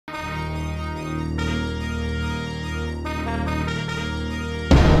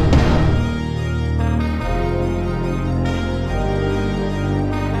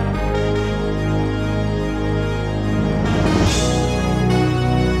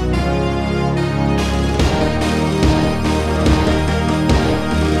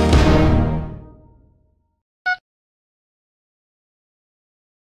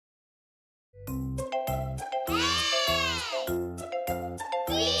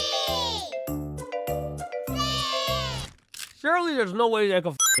Surely there's no way they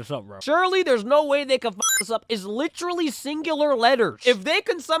can f this up, bro. Surely there's no way they can f this up. It's literally singular letters. If they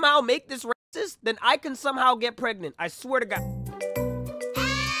can somehow make this racist, then I can somehow get pregnant. I swear to God.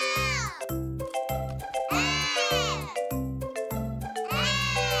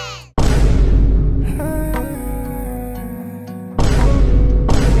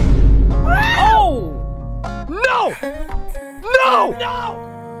 No! No! No!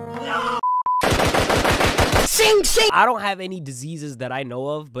 No! Sing, sing! I don't have any diseases that I know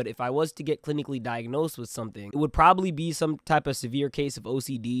of, but if I was to get clinically diagnosed with something, it would probably be some type of severe case of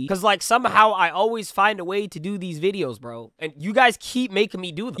OCD. Because, like, somehow I always find a way to do these videos, bro. And you guys keep making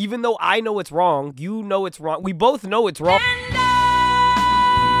me do them. Even though I know it's wrong, you know it's wrong. We both know it's wrong.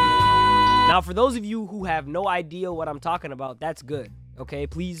 Now, for those of you who have no idea what I'm talking about, that's good. Okay,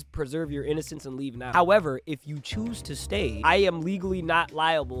 please preserve your innocence and leave now. However, if you choose to stay, I am legally not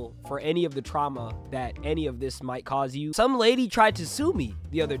liable for any of the trauma that any of this might cause you. Some lady tried to sue me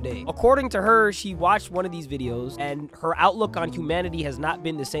the other day. According to her, she watched one of these videos and her outlook on humanity has not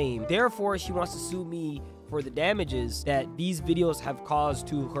been the same. Therefore, she wants to sue me for the damages that these videos have caused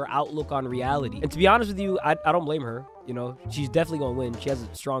to her outlook on reality. And to be honest with you, I don't blame her. You know, she's definitely gonna win. She has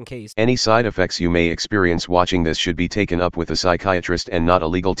a strong case. Any side effects you may experience watching this should be taken up with a psychiatrist and not a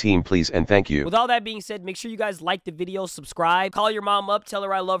legal team, please and thank you. With all that being said, make sure you guys like the video, subscribe, call your mom up, tell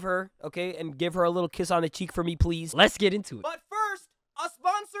her I love her, okay? And give her a little kiss on the cheek for me, please. Let's get into it. But first, a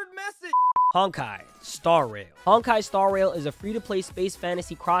sponsored message. Honkai Star Rail. Honkai Star Rail is a free-to-play space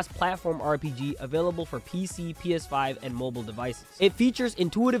fantasy cross-platform RPG available for PC, PS5, and mobile devices. It features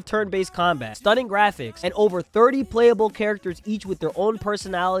intuitive turn-based combat, stunning graphics, and over 30 playable characters, each with their own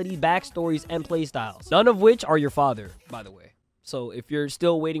personality, backstories, and playstyles. None of which are your father, by the way. So if you're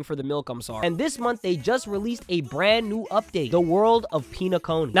still waiting for the milk, I'm sorry. And this month, they just released a brand new update, The World of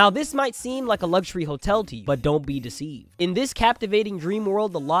Pinakoni. Now, this might seem like a luxury hotel to you, but don't be deceived. In this captivating dream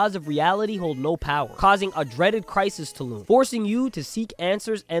world, the laws of reality hold no power, causing a dreaded crisis to loom, forcing you to seek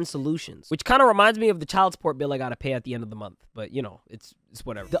answers and solutions. Which kind of reminds me of the child support bill I gotta pay at the end of the month. But, you know, it's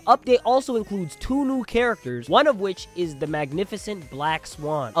whatever. The update also includes 2 new characters, one of which is the magnificent Black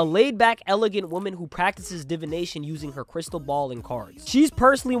Swan, a laid-back, elegant woman who practices divination using her crystal ball and cards. She's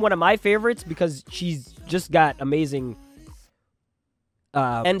personally one of my favorites because she's just got amazing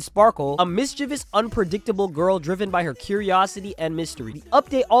and Sparkle, a mischievous, unpredictable girl driven by her curiosity and mystery. The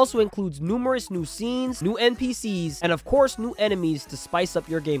update also includes numerous new scenes, new NPCs, and of course new enemies to spice up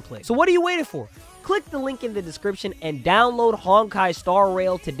your gameplay. So what are you waiting for? Click the link in the description and download Honkai Star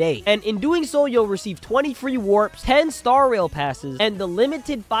Rail today. And in doing so, you'll receive 20 free warps, 10 Star Rail passes, and the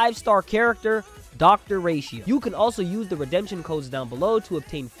limited 5-star character, Dr. Ratio. You can also use the redemption codes down below to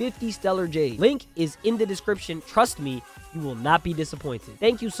obtain 50 Stellar Jade. Link is in the description. Trust me, you will not be disappointed.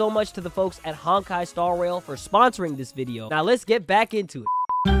 Thank you so much to the folks at Honkai Star Rail for sponsoring this video. Now let's get back into it.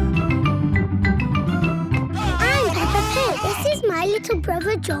 I'm Peppa Pig. This is my little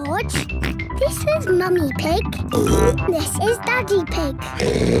brother George. This is Mummy Pig. This is Daddy Pig.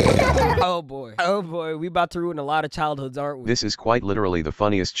 Oh boy, we about to ruin a lot of childhoods, aren't we? This is quite literally the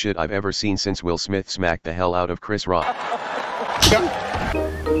funniest shit I've ever seen since Will Smith smacked the hell out of Chris Rock.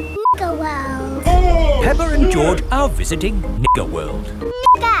 Nigger World. Peppa and George are visiting Nigger World.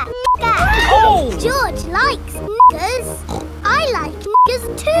 Nigger. Oh! George likes niggers. I like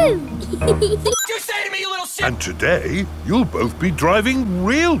niggers too. Just say to me, you little shit! And today, you'll both be driving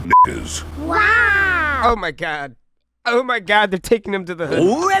real niggers. Wow. Oh my god. Oh my god, they're taking him to the hood.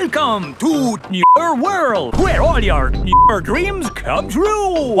 Welcome to Nigger World, where all your nigger dreams come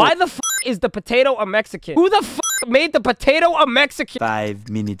true. Why the f is the potato a Mexican? Who the f made the potato a Mexican? 5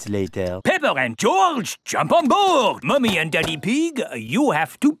 minutes later. Peppa and George, jump on board. Mummy and Daddy Pig, you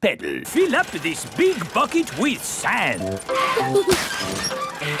have to pedal. Fill up this big bucket with sand.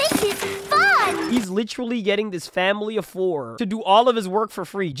 This is fun. He's literally getting this family of 4 to do all of his work for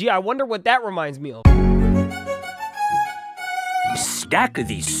free. Gee, I wonder what that reminds me of. Stack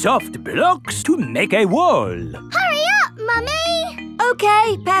these soft blocks to make a wall. Hurry up, Mummy.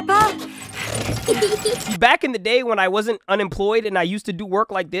 Okay, Peppa. Back in the day when I wasn't unemployed and I used to do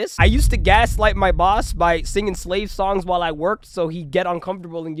work like this, I used to gaslight my boss by singing slave songs while I worked so he'd get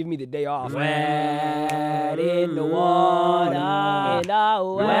uncomfortable and give me the day off. Wet in the water, and I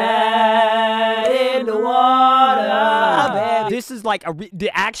wet in the water, baby. This is like they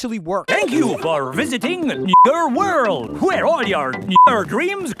actually work. Thank you for visiting Nigger World, where all your nigger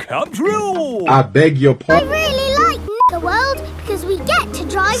dreams come true. I beg your I pardon. really like Nigger World because we get to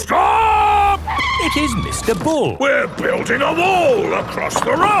drive. Stop! It is Mr. Bull. We're building a wall across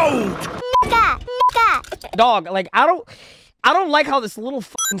the road. Nigger. Dog, like, I don't... I don't like how this little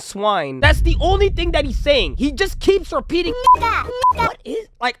fucking swine, that's the only thing that he's saying. He just keeps repeating What is,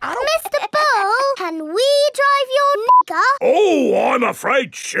 like, I don't... Mr. Bull, can we drive your nigger? Oh, I'm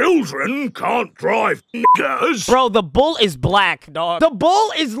afraid children can't drive niggers. Bro, the bull is black, dog. The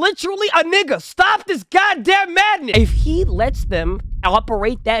bull is literally a nigga. Stop this goddamn madness. If he lets them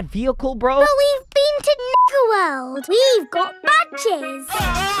operate that vehicle, bro. But we've been to Nigger World. We've got badges.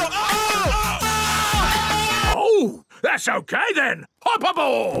 Oh, that's okay then. Hop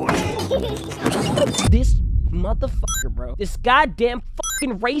aboard. This motherfucker, bro. This goddamn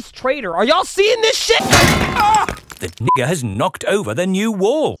fucking race traitor. Are y'all seeing this shit? The nigger has knocked over the new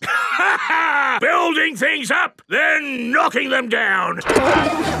wall. Building things up, then knocking them down.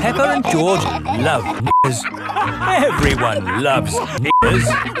 Pepper and George love niggers. Everyone loves niggers.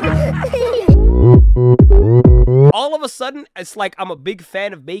 All of a sudden, it's like I'm a big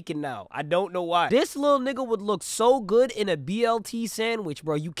fan of bacon now. I don't know why. This little nigga would look so good in a BLT sandwich,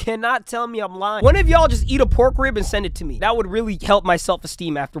 bro. You cannot tell me I'm lying. One of y'all just eat a pork rib and send it to me. That would really help my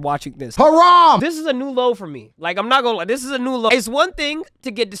self-esteem after watching this. Haram! This is a new low for me. Like, I'm not gonna lie. This is a new low. It's one thing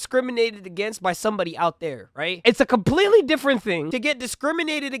to get discriminated against by somebody out there, right? It's a completely different thing to get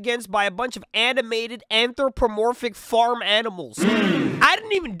discriminated against by a bunch of animated, anthropomorphic farm animals. I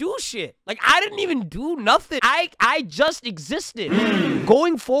didn't even do shit. Like, I didn't even do nothing. I just existed.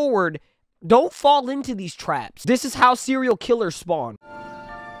 Going forward, don't fall into these traps. This is how serial killers spawn.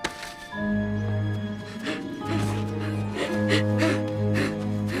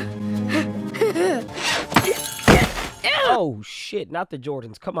 Oh shit, not the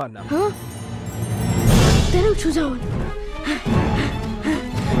Jordans. Come on now. Huh? The neutral zone.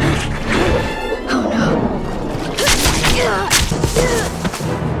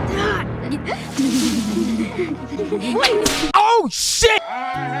 Oh shit!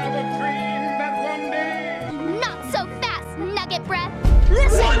 Not so fast, nugget breath.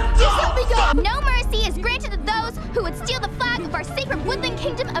 Listen, just let me go. No mercy is granted to those who would steal the flag of our sacred woodland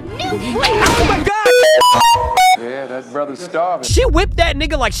kingdom of New. Oh my god! Yeah, that brother's starving. She whipped that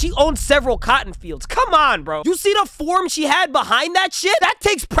nigga like she owned several cotton fields. Come on, bro. You see the form she had behind that shit? That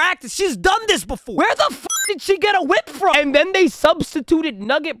takes practice. She's done this before. Where the fuck did she get a whip from? And then they substituted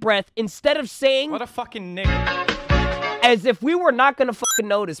nugget breath instead of saying... What a fucking nigga. As if we were not gonna fucking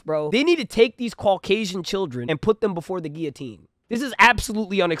notice, bro. They need to take these Caucasian children and put them before the guillotine. This is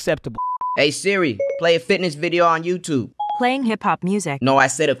absolutely unacceptable. Hey Siri, play a fitness video on YouTube. Playing hip-hop music. No, I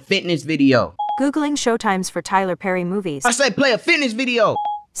said a fitness video. Googling showtimes for Tyler Perry movies. I said play a fitness video.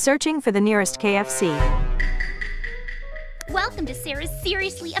 Searching for the nearest KFC. Welcome to Sarah's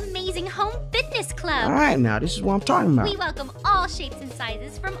seriously amazing home fitness club. All right, now, this is what I'm talking about. We welcome all shapes and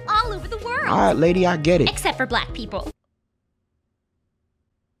sizes from all over the world. All right, lady, I get it. Except for black people.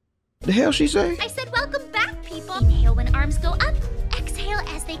 The hell she say? I said welcome back, people. Inhale when arms go up. Exhale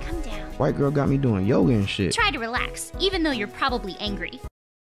as they come down. White girl got me doing yoga and shit. Try to relax, even though you're probably angry.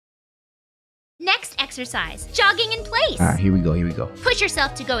 Next exercise, jogging in place. All right, here we go, here we go. Push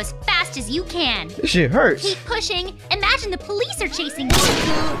yourself to go as fast as you can. This shit hurts. Keep pushing. Imagine the police are chasing you.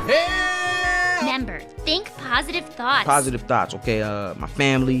 Remember, think positive thoughts. Positive thoughts, okay? My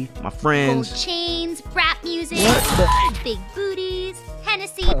family, my friends. Gold chains, rap music, big booties,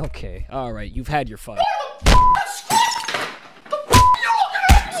 Hennessy. Okay, all right, you've had your fun.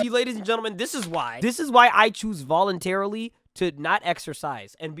 See, ladies and gentlemen, this is why I choose voluntarily to not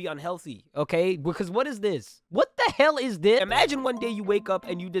exercise and be unhealthy, okay? Because what is this? What the hell is this? Imagine one day you wake up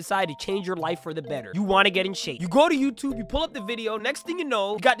and you decide to change your life for the better. You want to get in shape. You go to YouTube, you pull up the video, next thing you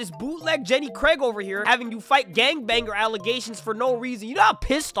know, you got this bootleg Jenny Craig over here having you fight gangbanger allegations for no reason. You know how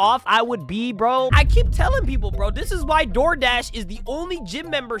pissed off I would be, bro? I keep telling people, bro, this is why DoorDash is the only gym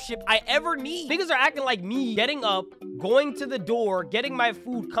membership I ever need. Niggas are acting like me getting up, going to the door, getting my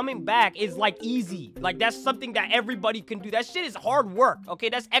food, coming back is like easy. Like that's something that everybody can do. That shit is hard work, okay?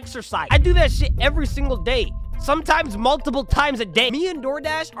 That's exercise. I do that shit every single day. Sometimes multiple times a day. Me and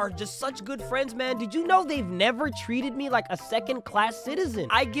DoorDash are just such good friends, man. Did you know they've never treated me like a second-class citizen?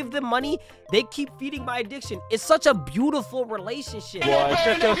 I give them money, they keep feeding my addiction. It's such a beautiful relationship.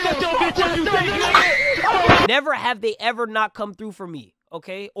 Never have they ever not come through for me,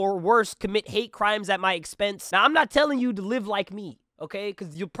 okay? Or worse, commit hate crimes at my expense. Now, I'm not telling you to live like me, okay?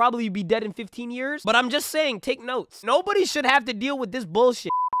 Because you'll probably be dead in 15 years. But I'm just saying, take notes. Nobody should have to deal with this bullshit.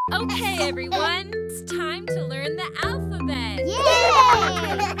 Okay, everyone, it's time to learn the alphabet.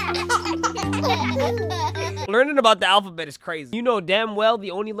 Yay! Learning about the alphabet is crazy. You know damn well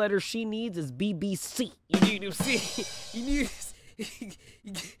the only letter she needs is BBC. You need to see. You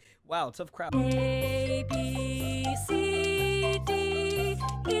need to wow, tough crowd. A, B, C, D,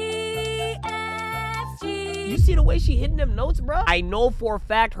 E, F, G. You see the way she hitting them notes, bro? I know for a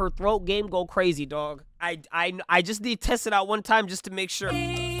fact her throat game go crazy, dog. I just need to test it out one time just to make sure.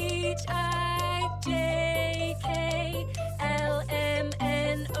 H-I-J-K-L-M-N-O-P.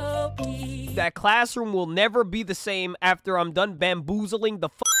 That classroom will never be the same after I'm done bamboozling the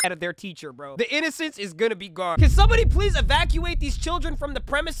fuck out of their teacher, bro. The innocence is gonna be gone. Can somebody please evacuate these children from the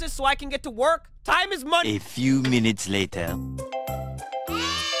premises so I can get to work? Time is money. A few minutes later.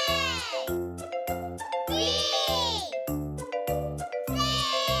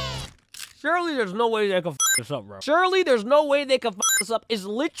 Surely there's no way they can f this up, bro. Surely there's no way they can f this up. It's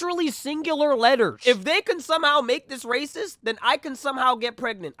literally singular letters. If they can somehow make this racist, then I can somehow get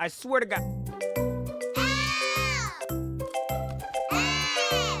pregnant. I swear to God.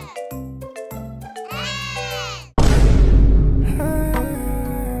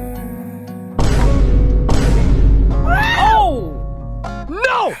 Oh!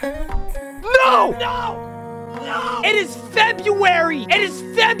 No! No! No! No! It is February! It is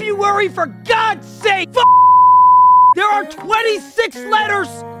February, for God's sake! There are 26 letters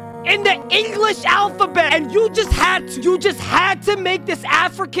in the English alphabet, and you just had to make this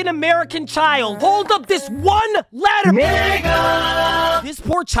African-American child hold up this one letter. Nigga! This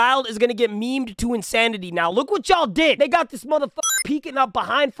poor child is gonna get memed to insanity now. Look what y'all did. They got this motherfucker peeking up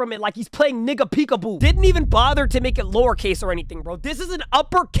behind from it like he's playing nigga peekaboo. Didn't even bother to make it lowercase or anything, bro. This is an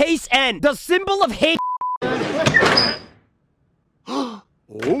uppercase N, the symbol of hate. Oh.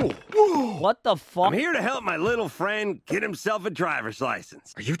 What the fuck? I'm here to help my little friend get himself a driver's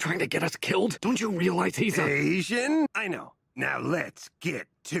license. Are you trying to get us killed? Don't you realize he's Asian? I know. Now let's get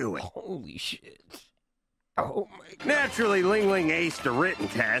to it. Holy shit. Oh my God. Naturally, Ling Ling aced a written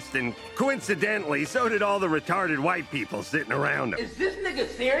test, and coincidentally, so did all the retarded white people sitting around him. Is this nigga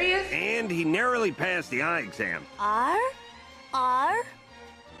serious? And he narrowly passed the eye exam. R.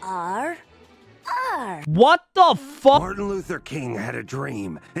 What the fuck? Martin Luther King had a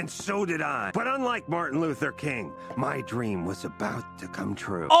dream, and so did I. But unlike Martin Luther King, my dream was about to come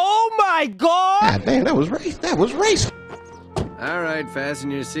true. Oh my God! God damn, that was race. That was race. All right,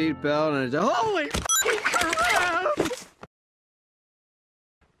 fasten your seatbelt and holy crap!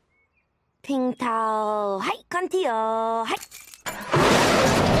 平頭はい乾啲哦係。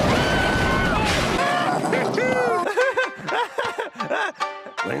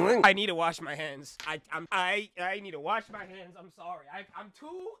Ling Ling. I need to wash my hands. I need to wash my hands. I'm sorry. I'm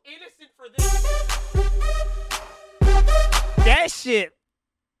too innocent for this. That shit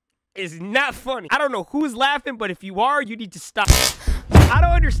is not funny. I don't know who's laughing, but if you are, you need to stop. I don't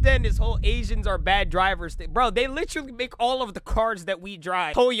understand this whole Asians are bad drivers thing. Bro, they literally make all of the cars that we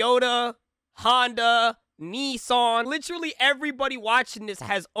drive. Toyota, Honda, Nissan. Literally everybody watching this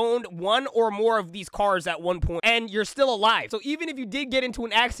has owned one or more of these cars at one point, and you're still alive. So even if you did get into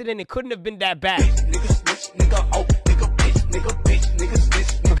an accident, it couldn't have been that bad.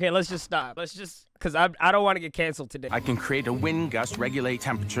 Okay, let's just stop. Let's just, because I don't want to get canceled today. I can create a wind gust, regulate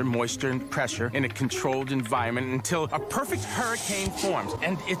temperature, moisture, and pressure in a controlled environment until a perfect hurricane forms,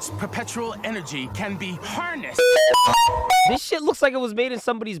 and its perpetual energy can be harnessed. This shit looks like it was made in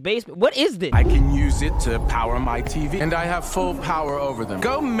somebody's basement. What is this? I can use it to power my TV, and I have full power over them.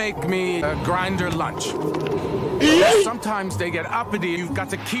 Go make me a grinder lunch. Sometimes they get uppity. You've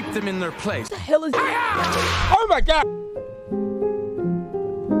got to keep them in their place. What the hell is that? Oh my God.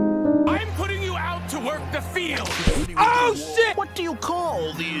 I'm putting you out to work the field. Oh shit! What do you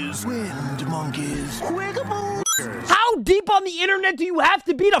call these wind monkeys? Quiggables? How deep on the internet do you have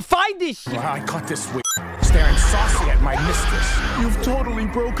to be to find this shit? Well, I caught this staring saucy at my mistress. You've totally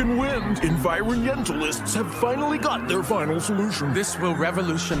broken wind. Environmentalists have finally got their final solution. This will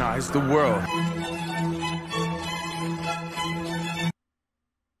revolutionize the world.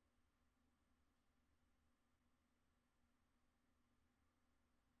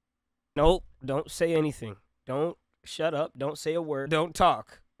 Nope, don't say anything. Don't shut up. Don't say a word. Don't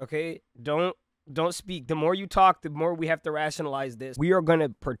talk. Okay? Don't speak. The more you talk, the more we have to rationalize this. We are gonna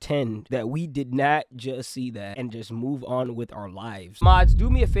pretend that we did not just see that and just move on with our lives. Mods, do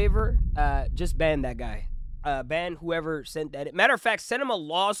me a favor. Just ban that guy. Ban whoever sent that. Matter of fact, send him a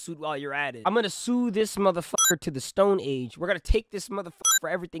lawsuit while you're at it. I'm gonna sue this motherfucker to the Stone Age. We're gonna take this motherfucker for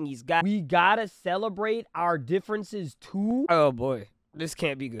everything he's got. We gotta celebrate our differences too. Oh boy. This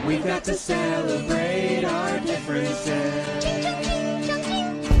can't be good. We got to celebrate our differences.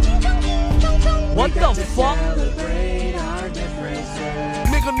 What the fuck? Celebrate our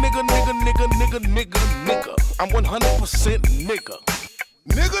differences. Nigga. I'm 100% nigga.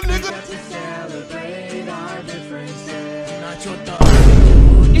 Nigga. We got to celebrate our differences. Not your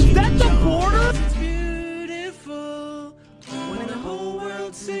thought. Is that the border? It's beautiful when the whole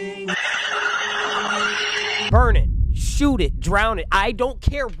world sings. burn it, shoot it, drown it. I don't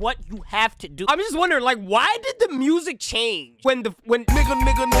care what you have to do. I'm just wondering, like, why did the music change when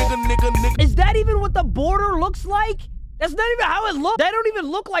nigga. Is that even what the border looks like? That's not even how it looks. That don't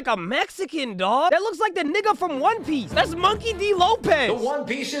even look like a Mexican, dog. That looks like the nigga from One Piece. That's Monkey D. Lopez. The One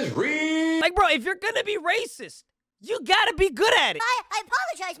Piece is real. Like, bro, if you're gonna be racist, you gotta be good at it. I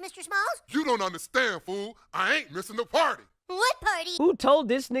apologize, Mr. Smalls. You don't understand, fool. I ain't missing the party. What party? Who told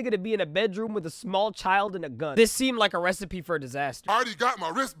this nigga to be in a bedroom with a small child and a gun? This seemed like a recipe for a disaster. I already got my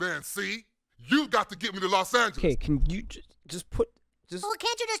wristband, see? You got to get me to Los Angeles. Okay, can you just put... Well,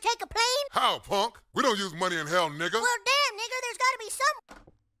 can't you just take a plane? How, punk? We don't use money in hell, nigga. Well, damn, nigga, there's gotta be some...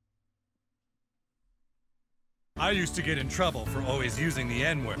 I used to get in trouble for always using the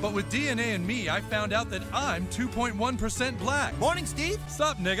N-word. But with DNA and me, I found out that I'm 2.1% black. Morning, Steve.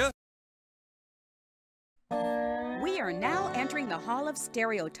 Sup, nigga? We are now entering the Hall of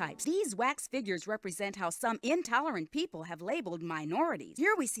Stereotypes. These wax figures represent how some intolerant people have labeled minorities.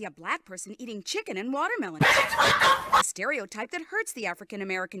 Here we see a black person eating chicken and watermelon. A stereotype that hurts the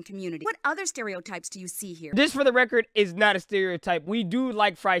African-American community. What other stereotypes do you see here? This, for the record, is not a stereotype. We do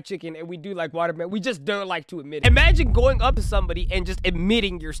like fried chicken and we do like watermelon. We just don't like to admit it. Imagine going up to somebody and just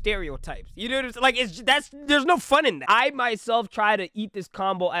admitting your stereotypes. You know what I'm saying? Like, there's no fun in that. I myself try to eat this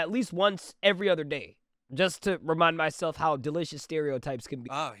combo at least once every other day, just to remind myself how delicious stereotypes can be.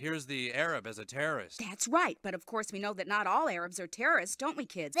 Ah, here's the Arab as a terrorist. That's right, but of course we know that not all Arabs are terrorists, don't we,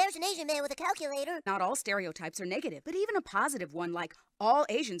 kids? There's an Asian man with a calculator. Not all stereotypes are negative, but even a positive one like all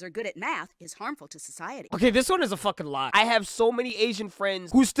Asians are good at math is harmful to society. Okay, this one is a fucking lie. I have so many Asian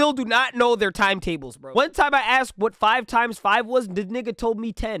friends who still do not know their timetables, bro. One time I asked what 5 times 5 was, the nigga told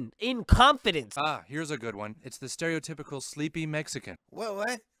me 10. In confidence. Ah, here's a good one. It's the stereotypical sleepy Mexican.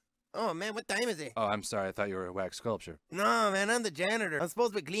 What? Oh, man, what time is it? Oh, I'm sorry. I thought you were a wax sculpture. No, man, I'm the janitor. I'm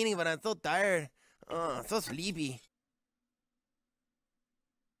supposed to be cleaning, but I'm so tired. Oh, I'm so sleepy.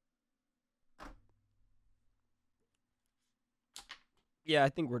 Yeah, I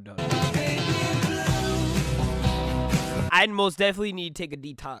think we're done. I most definitely need to take a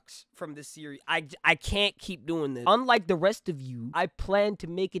detox from this series. I can't keep doing this. Unlike the rest of you, I plan to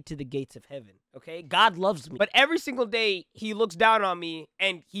make it to the gates of heaven, okay? God loves me. But every single day, he looks down on me,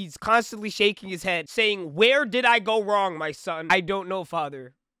 and he's constantly shaking his head, saying, "Where did I go wrong, my son?" I don't know,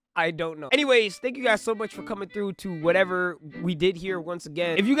 Father. I don't know. Anyways, thank you guys so much for coming through to whatever we did here once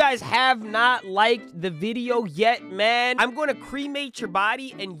again. If you guys have not liked the video yet, man, I'm going to cremate your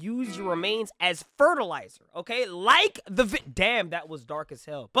body and use your remains as fertilizer, okay? Like the damn, that was dark as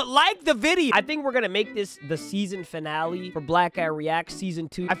hell. But like the video. I think we're going to make this the season finale for Black Eye Reacts Season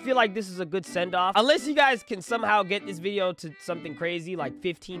 2. I feel like this is a good send-off. Unless you guys can somehow get this video to something crazy like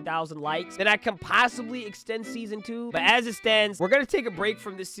 15,000 likes, then I can possibly extend Season 2. But as it stands, we're going to take a break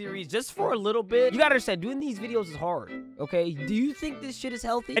from this series just for a little bit. You gotta understand, doing these videos is hard, okay? Do you think this shit is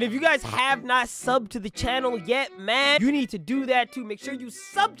healthy? And if you guys have not subbed to the channel yet, man, you need to do that too. Make sure you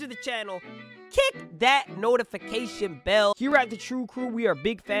sub to the channel. Kick that notification bell. Here at the True Crew, we are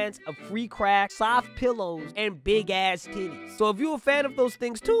big fans of free crack, soft pillows, and big ass titties. So if you're a fan of those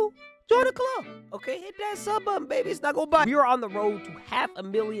things too, join the club, okay? Hit that sub button, baby. It's not gonna bother. We are on the road to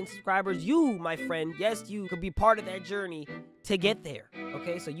 500,000 subscribers. You, my friend, yes, you could be part of that journey to get there,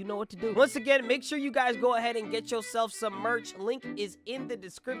 okay? So you know what to do. Once again, make sure you guys go ahead and get yourself some merch. Link is in the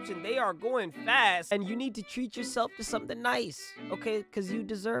description. They are going fast, and you need to treat yourself to something nice, okay? Because you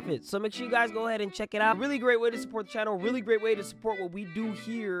deserve it. So make sure you guys go ahead and check it out. Really great way to support the channel. Really great way to support what we do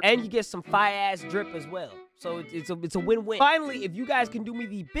here, and you get some fire-ass drip as well. So it's a win-win. Finally, if you guys can do me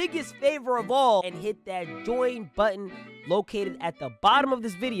the biggest favor of all and hit that join button located at the bottom of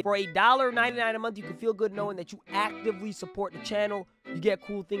this video. For $1.99 a month, you can feel good knowing that you actively support the channel. You get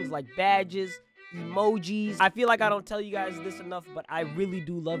cool things like badges, emojis. I feel like I don't tell you guys this enough, but I really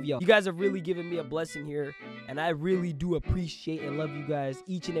do love y'all. You guys have really given me a blessing here, and I really do appreciate and love you guys,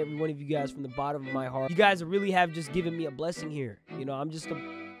 each and every one of you guys, from the bottom of my heart. You guys really have just given me a blessing here. You know, I'm just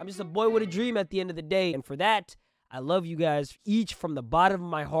a boy with a dream at the end of the day, and for that, I love you guys each from the bottom of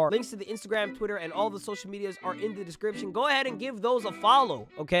my heart. Links to the Instagram, Twitter, and all the social medias are in the description. Go ahead and give those a follow,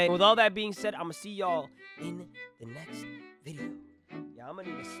 okay? With all that being said, I'm gonna see y'all in the next video. Yeah, I'm gonna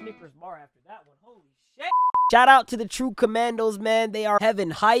need a Snickers bar after that one. Holy shit. Shout out to the True Commandos, man. They are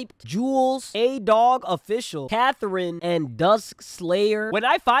heaven hyped. Jules, A-Dog Official, Catherine, and Dusk Slayer. When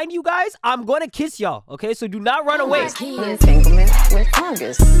I find you guys, I'm gonna kiss y'all, okay? So do not run away. Entanglement with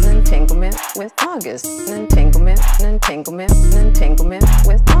August. Entanglement with August. Entanglement. Entanglement. Entanglement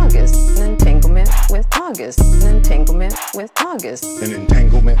with August. Entanglement with August. Entanglement with August. An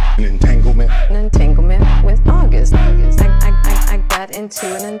entanglement. An entanglement. An entanglement with August. I got Get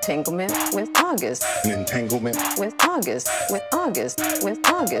into an entanglement with August. An entanglement with August. With August. With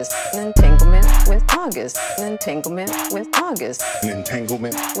August. An entanglement with August. An entanglement with August. An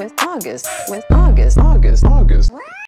entanglement with August. With August. August.